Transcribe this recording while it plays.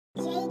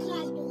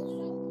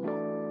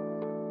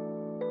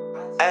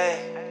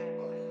Hey.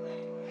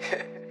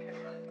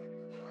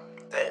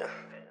 Damn.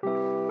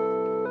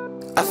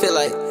 I feel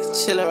like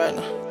chilling right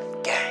now.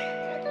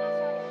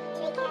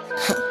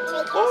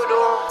 What we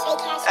doing?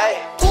 Hey.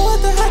 Pull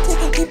out the hot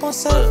take and keep on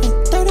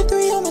surfing.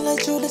 33 on me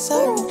like Julius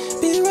Irving.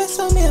 Big rest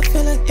on me, I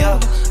feel like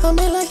Dalvin. I'm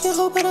in like your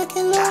hope, but I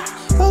can love.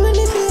 Rolling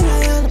it in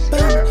like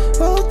Alabama.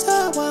 Roll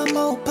tide while I'm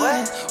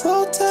mobile.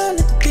 Roll tide,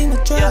 let the beamer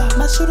drive.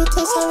 My shooter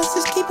tell silence,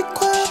 just keep it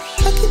quiet.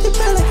 I keep it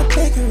burn like a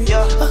bakery.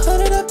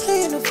 100 I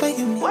play and no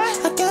faking me.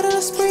 I got it, I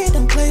spray it,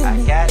 don't play with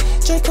me.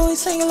 Draco, he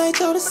singing like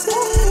Joe the Sing.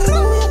 We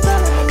a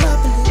dollar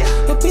monopoly.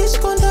 Your bitch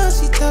gon' down,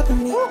 she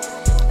topping me.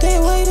 They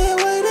wait.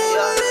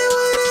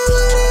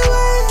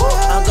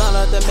 I'm gone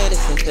off the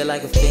medicine, feel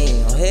like a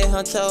fiend. On head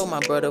huncho, my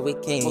brother we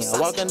king. I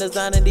walk in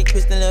designer, these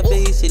Christian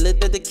LB. She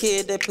looked at the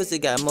kid, that pussy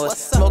got more.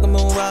 Smoking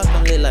moon rock,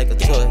 I'm lit like a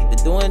toy.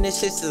 Been doing this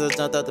shit since I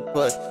jumped out the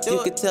porch. You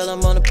can tell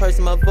I'm on the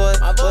person, my voice.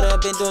 What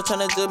I've been doing,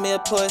 tryna do me a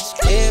push.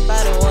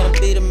 Everybody wanna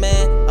be the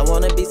man. I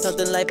wanna be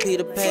something like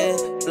Peter Pan.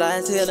 Fly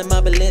as hell in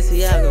my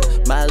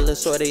Balenciaga. My little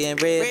shorty in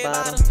red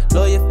bottom.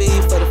 Lawyer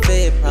fee for the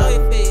Fed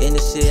problem. In the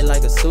shit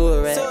like a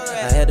sewer rat.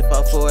 I had to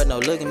fall for it, no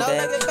looking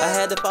back. I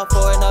had to fall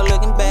for it, no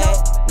looking back.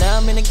 Now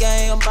I'm in the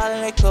game, I'm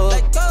ballin' that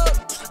code.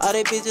 All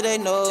they bitches, they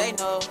know.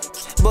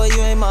 Boy,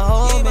 you ain't my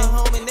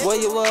homie. Where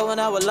you were when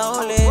I was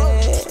lonely?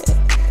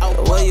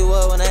 Where you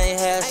were when I ain't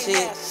had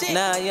shit?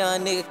 Now a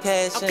young nigga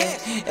cashin'.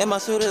 And my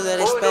shooters at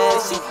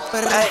expansion.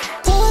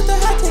 Pull out the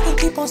hot take and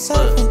keep on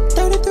surfing.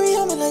 33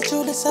 on me like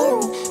Julius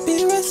Irving.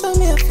 Big rest on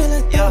me, I feel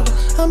like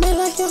Dalvin. I'm in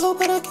like your hope,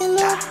 but I can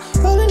love.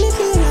 Rolling it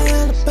in like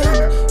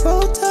Alabama.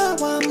 Roll tide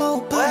while I'm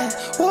mobile.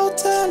 Roll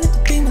tide, let the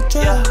beamer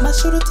drive. My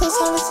shooter tell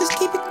silence, just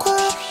keep it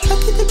quiet. I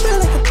keep it burn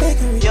like a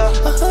bakery.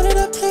 100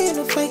 I play and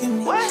no faking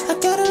me. I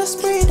got it, I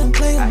spray it, don't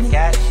play with me.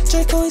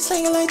 Draco, he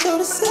singing like Joe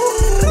the Sing.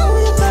 We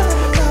a dollar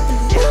monopoly.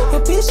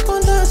 Your bitch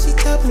gon' down, she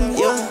topping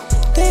me.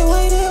 They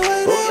wait.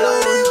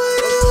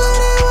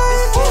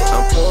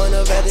 I'm pouring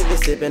up at it, been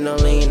sippin' on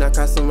lean. I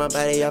costume my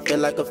body, I feel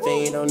like a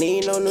fiend. Don't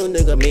need no new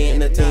nigga, me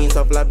and the team.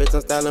 So fly bitch,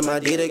 I'm styling my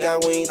Dita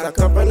got wings. I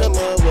come from the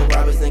mud with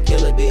Roberts and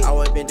Killer B.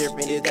 Always been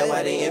different, is that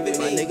why they envy me?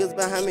 My niggas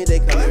behind me, they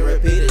come and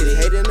repeatedly.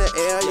 Hate in the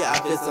air, yeah, I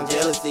feel some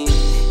jealousy.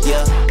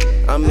 Yeah,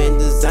 I'm in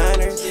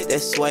designer,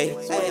 that's sway.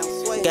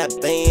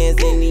 Got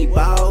bands in these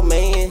ball,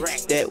 man,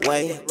 that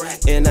way.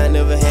 And I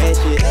never had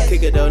shit.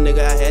 Kick it though, nigga,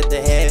 I had to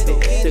have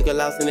it. Took a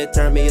loss and it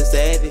turned me a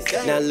savage.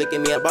 Now look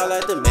at me, I ball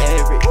like the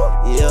Maverick.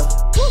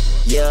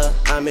 Yeah,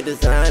 I'm in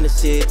designer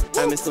shit.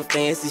 I'm in some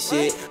fancy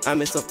shit.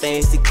 I'm in some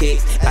fancy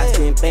kicks. I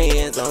spend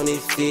bands on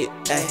this shit.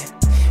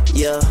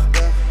 Yeah.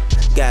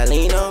 Got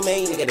lean on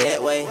me, nigga,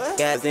 that way.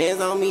 Got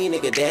Zans on me,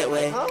 nigga, that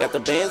way. Got the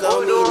bands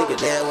on me, nigga,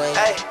 that way.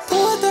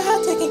 Pull out the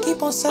hot take and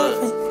keep on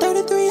surfing.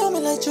 33 on me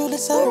like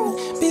Julius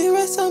Irving. Big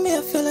rest on me,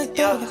 I feel like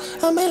Dalvin.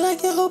 I'm in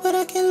like your hope, but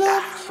I can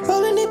love.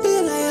 Rolling it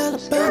big like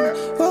Alabama.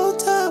 Roll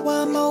tide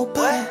while I'm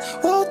mobile.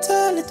 Roll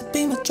tide, let the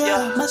beamer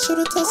drive. My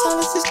shooter tell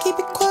silence, just keep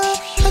it quiet.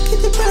 I keep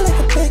it burn like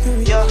a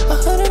bakery.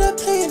 100 I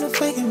play and no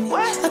faking me.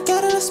 I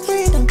got it, I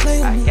spray it, don't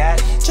play with me.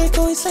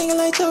 Draco, he singing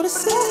like Joe the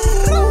Sing.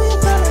 We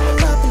a dollar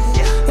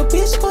monopoly. Your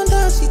bitch gon'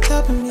 down, she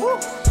topping me.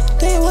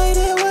 They wait.